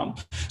came from.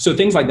 So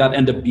things like that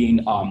end up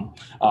being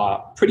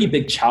pretty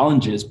big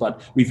challenges,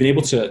 but we've been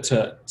able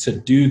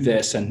to do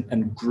this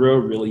and grow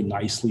really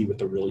nicely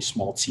with a really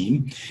small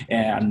team.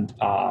 And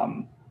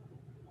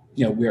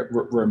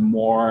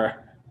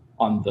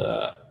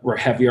we're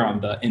heavier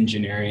on the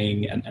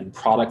engineering and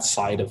product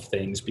side of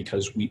things,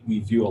 because we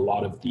view a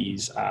lot of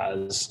these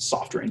as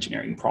software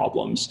engineering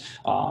problems.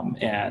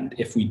 And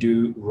if we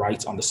do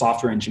right on the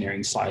software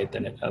engineering side,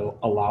 then it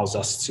allows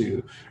us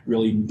to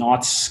really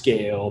not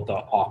scale the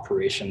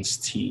operations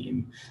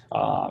team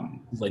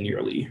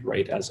linearly,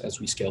 right,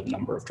 as we scale the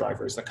number of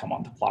drivers that come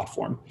on the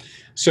platform.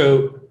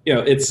 So,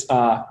 it's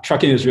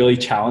trucking is really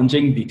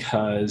challenging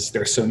because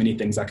there's so many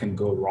things that can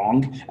go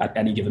wrong at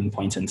any given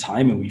point in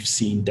time, and we've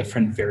seen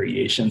different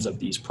variations of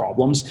these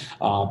problems,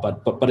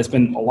 but it's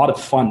been a lot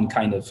of fun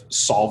kind of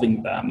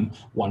solving them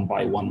one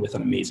by one with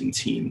an amazing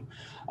team.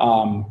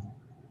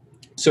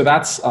 So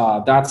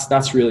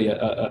that's really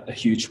a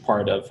huge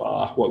part of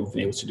what we've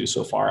been able to do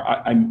so far.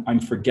 I'm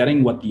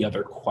forgetting what the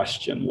other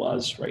question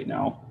was right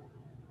now.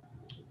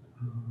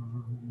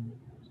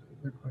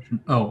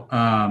 Oh,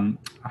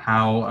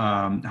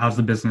 how's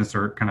the business,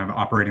 or kind of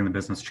operating the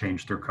business,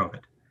 changed through COVID?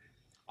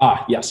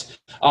 Yes.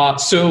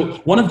 So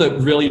one of the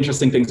really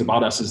interesting things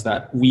about us is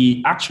that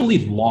we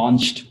actually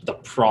launched the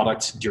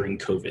product during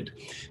COVID.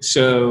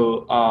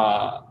 So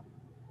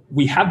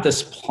we had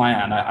this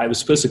plan. I was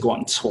supposed to go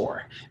on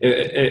tour.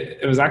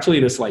 It was actually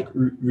this like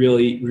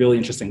really, really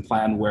interesting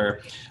plan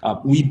where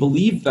we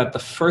believed that the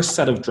first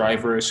set of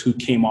drivers who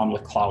came on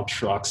with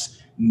CloudTrucks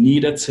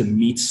needed to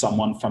meet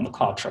someone from the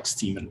CloudTrucks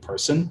team in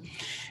person.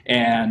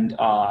 And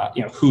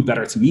who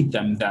better to meet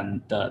them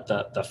than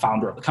the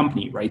founder of the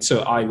company, right?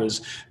 So I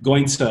was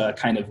going to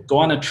kind of go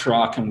on a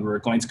truck, and we were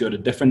going to go to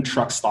different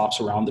truck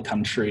stops around the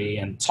country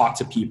and talk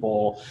to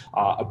people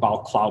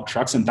about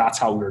CloudTrucks, and that's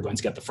how we were going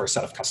to get the first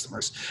set of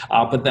customers.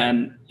 But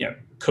then,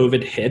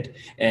 COVID hit,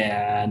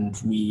 and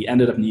we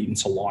ended up needing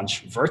to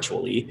launch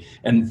virtually,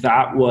 and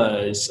that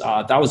was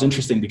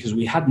interesting because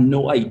we had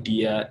no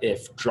idea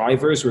if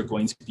drivers were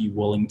going to be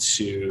willing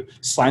to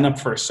sign up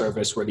for a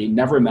service where they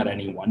never met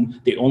anyone.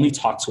 They only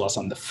talked to us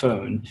on the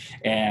phone,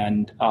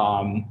 and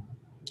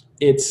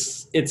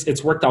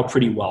it's worked out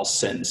pretty well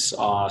since.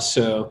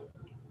 So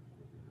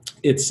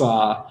it's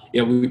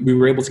we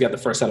were able to get the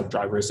first set of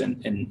drivers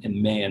in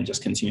May, and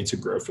just continue to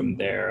grow from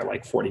there,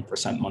 like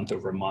 40% month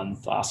over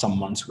month. Some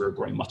months we were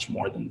growing much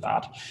more than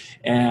that,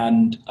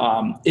 and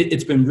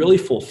it's been really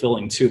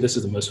fulfilling too. This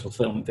is the most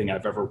fulfilling thing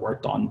I've ever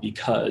worked on,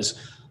 because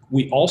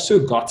we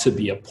also got to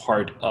be a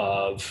part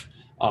of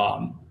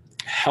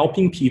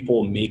helping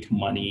people make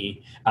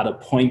money at a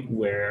point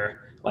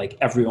where like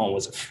everyone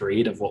was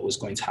afraid of what was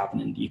going to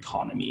happen in the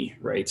economy,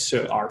 right?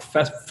 So our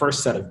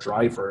first set of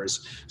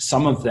drivers,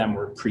 some of them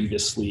were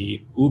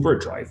previously Uber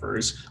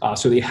drivers.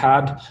 So they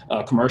had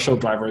a commercial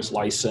driver's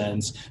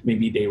license.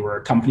 Maybe they were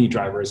company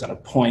drivers at a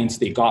point.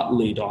 They got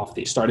laid off.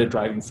 They started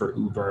driving for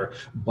Uber,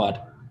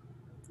 but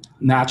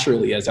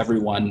naturally, as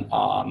everyone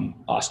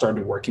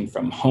started working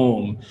from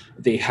home,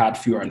 they had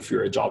fewer and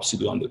fewer jobs to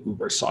do on the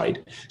Uber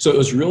side. So it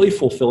was really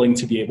fulfilling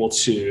to be able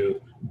to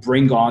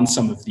bring on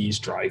some of these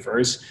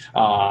drivers,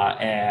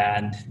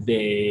 and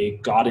they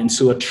got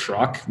into a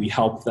truck. We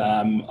helped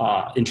them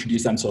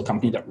introduce them to a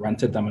company that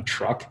rented them a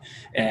truck,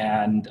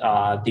 and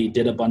they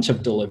did a bunch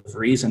of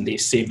deliveries, and they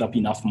saved up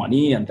enough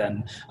money and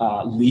then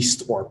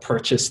leased or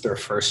purchased their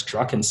first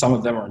truck. And some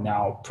of them are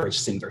now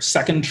purchasing their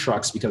second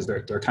trucks because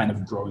they're kind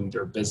of growing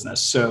their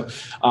business. So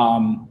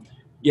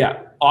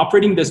yeah,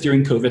 operating this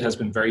during COVID has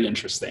been very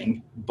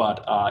interesting,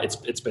 but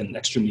it's been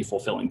extremely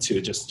fulfilling too.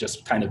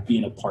 Just kind of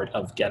being a part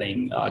of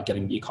getting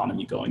the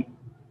economy going.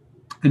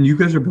 And you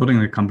guys are building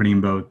a company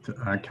in both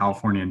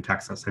California and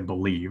Texas, I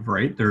believe,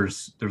 right?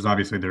 There's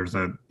obviously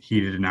a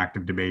heated and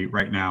active debate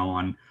right now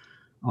on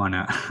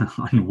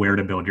on where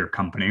to build your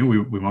company.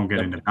 We won't get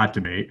into that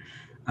debate.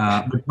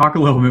 But talk a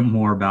little bit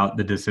more about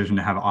the decision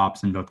to have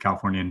ops in both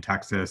California and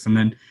Texas, and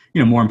then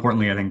more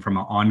importantly, I think from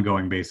an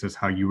ongoing basis,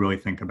 how you really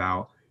think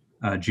about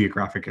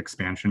geographic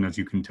expansion as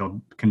you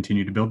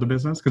continue to build the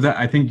business, because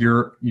I think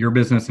your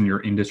business and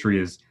your industry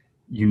is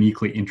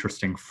uniquely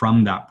interesting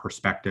from that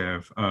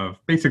perspective of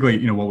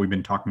basically what we've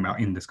been talking about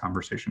in this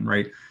conversation,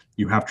 right?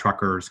 You have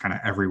truckers kind of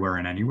everywhere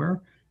and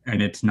anywhere,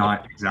 and it's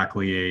not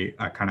exactly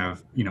a kind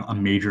of a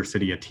major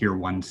city, a tier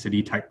one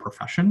city type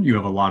profession. You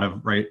have a lot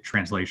of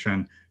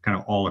translation kind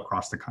of all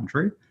across the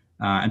country.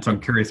 And so I'm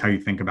curious how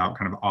you think about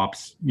kind of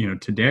ops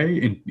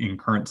today in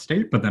current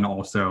state, but then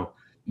also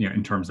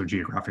in terms of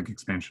geographic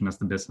expansion as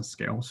the business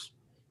scales?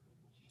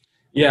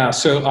 Yeah,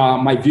 so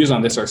my views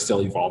on this are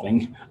still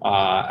evolving,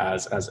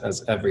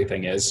 as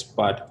everything is.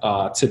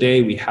 But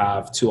today we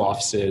have two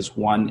offices,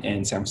 one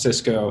in San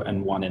Francisco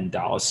and one in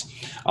Dallas.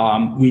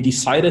 We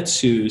decided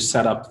to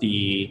set up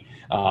the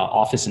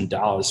office in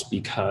Dallas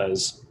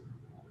because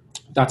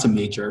that's a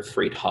major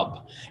freight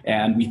hub.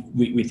 And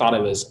we thought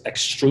it was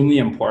extremely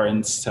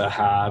important to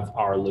have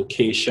our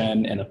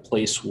location in a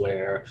place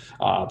where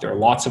there are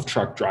lots of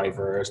truck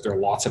drivers, there are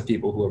lots of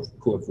people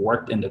who have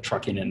worked in the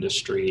trucking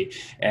industry,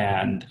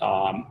 and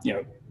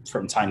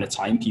from time to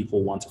time,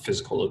 people want a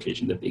physical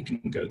location that they can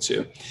go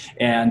to.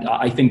 And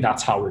I think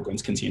that's how we're going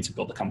to continue to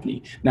build the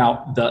company.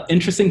 Now, the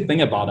interesting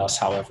thing about us,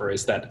 however,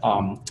 is that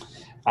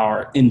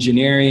our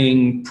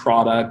engineering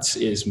product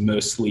is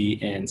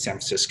mostly in San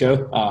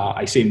Francisco.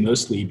 I say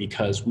mostly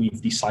because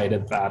we've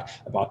decided that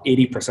about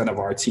 80% of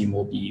our team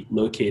will be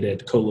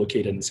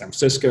co-located in San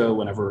Francisco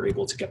whenever we're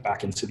able to get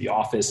back into the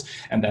office.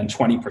 And then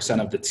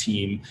 20% of the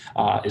team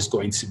is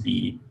going to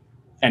be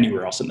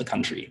anywhere else in the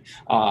country.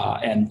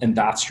 And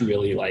that's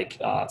really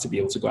to be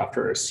able to go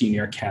after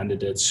senior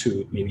candidates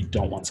who maybe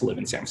don't want to live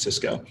in San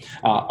Francisco.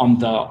 On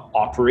the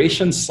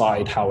operations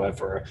side,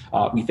 however,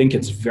 we think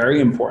it's very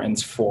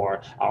important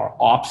for our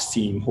ops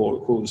team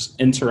who's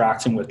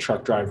interacting with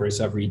truck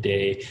drivers every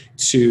day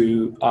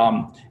to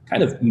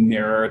kind of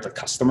mirror the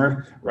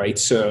customer, right?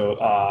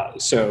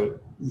 So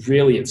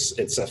really it's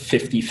a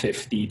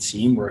 50-50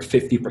 team where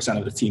 50%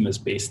 of the team is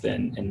based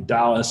in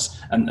Dallas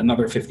and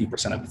another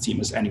 50% of the team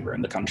is anywhere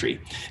in the country.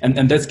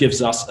 And this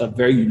gives us a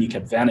very unique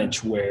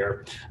advantage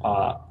where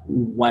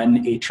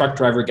when a truck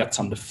driver gets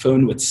on the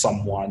phone with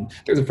someone,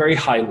 there's a very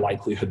high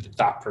likelihood that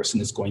that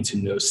person is going to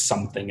know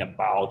something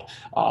about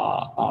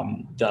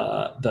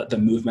the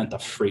movement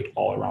of freight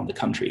all around the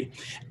country.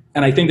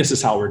 And I think this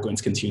is how we're going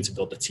to continue to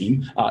build the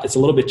team. It's a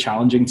little bit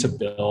challenging to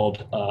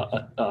build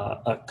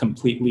a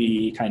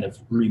completely kind of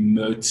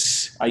remote,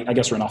 I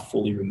guess we're not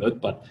fully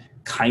remote, but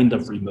kind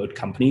of remote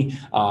company.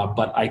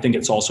 But I think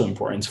it's also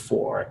important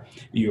for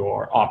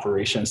your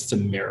operations to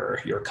mirror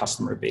your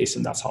customer base,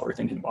 and that's how we're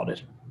thinking about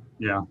it.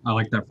 Yeah, I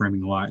like that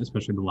framing a lot,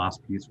 especially the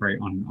last piece, right,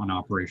 on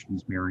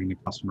operations mirroring the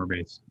customer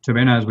base.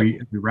 Tobena, as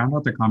we round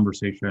out the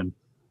conversation,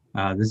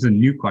 this is a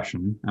new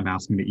question I'm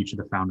asking to each of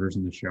the founders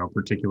in the show,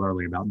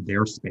 particularly about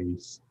their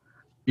space.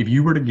 If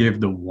you were to give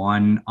the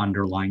one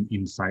underlying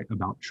insight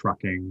about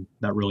trucking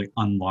that really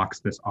unlocks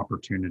this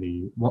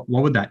opportunity, what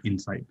would that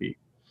insight be?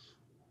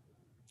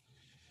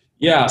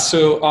 Yeah,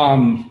 so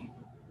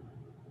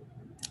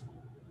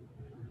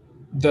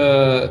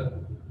there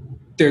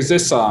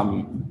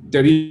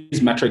are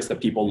these metrics that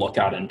people look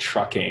at in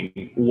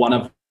trucking. One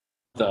of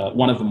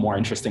the more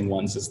interesting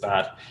ones is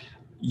that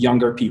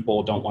younger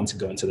people don't want to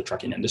go into the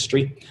trucking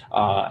industry,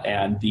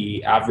 and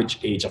the average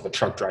age of a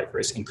truck driver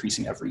is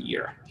increasing every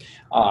year.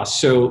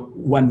 So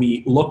when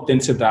we looked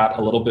into that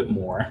a little bit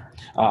more,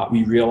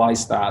 we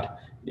realized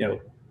that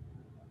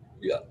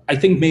I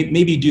think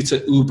maybe due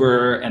to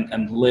Uber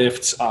and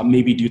Lyft,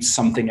 maybe due to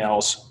something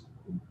else,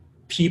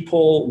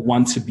 people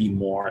want to be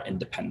more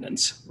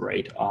independent,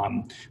 right?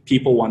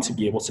 People want to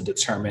be able to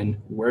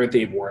determine where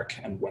they work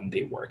and when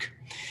they work.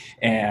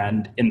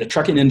 And in the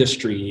trucking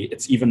industry,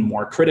 it's even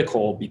more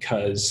critical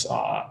because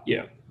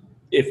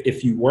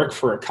if you work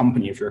for a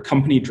company, if you're a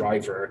company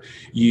driver,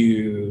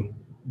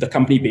 the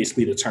company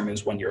basically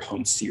determines when you're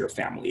home to see your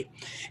family.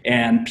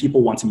 And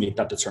people want to make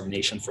that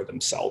determination for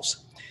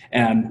themselves.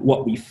 And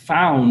what we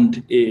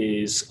found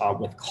is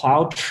with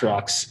Cloud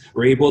Trucks,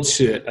 we're able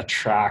to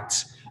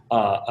attract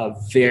a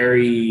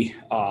very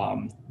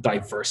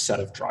diverse set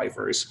of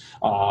drivers.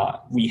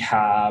 We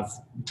have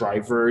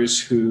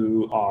drivers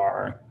who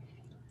are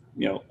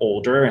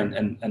older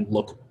and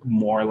look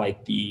more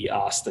like the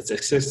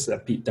statistics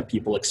that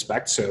people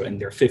expect. So in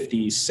their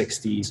 50s,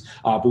 60s,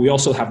 but we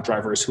also have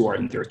drivers who are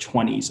in their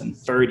 20s and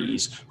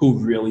 30s who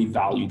really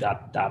value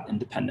that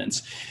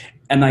independence.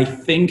 And I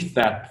think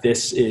that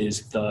this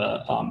is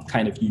the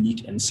kind of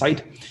unique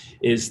insight,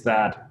 is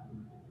that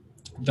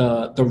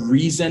the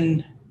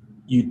reason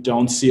you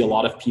don't see a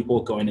lot of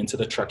people going into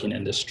the trucking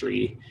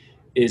industry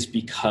is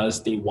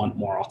because they want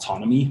more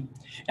autonomy.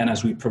 And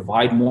as we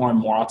provide more and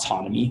more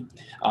autonomy,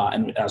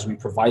 and as we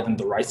provide them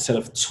the right set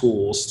of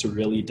tools to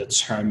really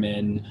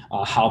determine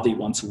how they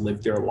want to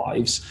live their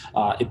lives,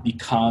 it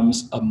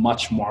becomes a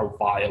much more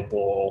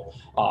viable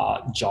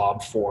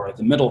job for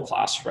the middle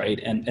class, right?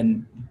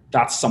 And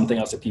that's something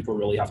else that people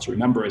really have to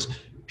remember, is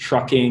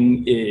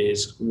trucking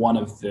is one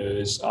of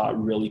those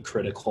really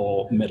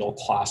critical middle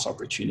class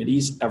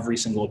opportunities. Every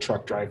single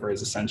truck driver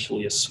is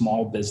essentially a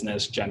small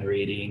business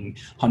generating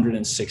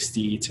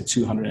 160 to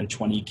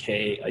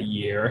 220K a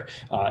year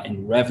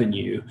in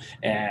revenue,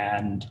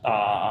 and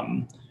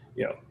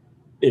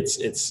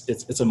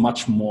it's a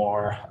much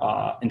more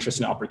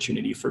interesting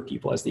opportunity for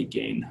people as they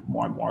gain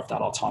more and more of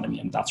that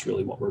autonomy, and that's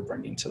really what we're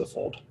bringing to the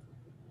fold.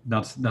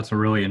 That's a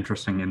really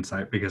interesting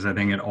insight, because I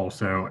think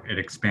it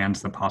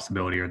expands the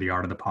possibility, or the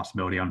art of the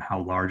possibility, on how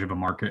large of a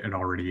market it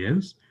already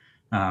is.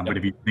 But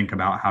if you think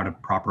about how to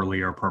properly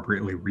or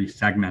appropriately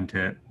resegment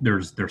it,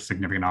 there's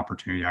significant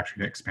opportunity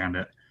actually to expand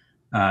it.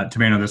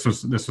 Tumeno,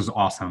 this was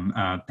awesome.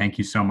 Thank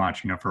you so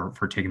much,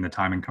 for taking the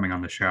time and coming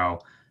on the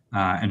show,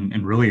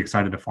 and really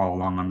excited to follow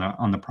along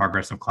on the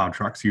progress of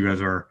CloudTrucks. You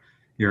guys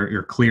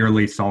you're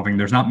clearly solving.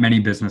 There's not many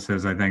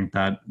businesses, I think,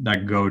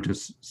 that go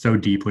just so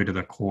deeply to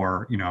the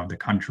core, of the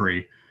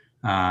country,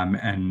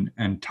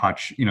 and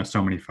touch,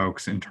 so many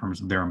folks in terms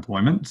of their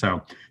employment.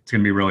 So it's going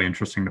to be really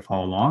interesting to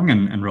follow along,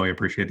 and really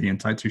appreciate the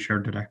insights you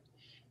shared today.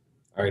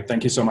 All right.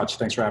 Thank you so much.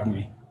 Thanks for having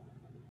me.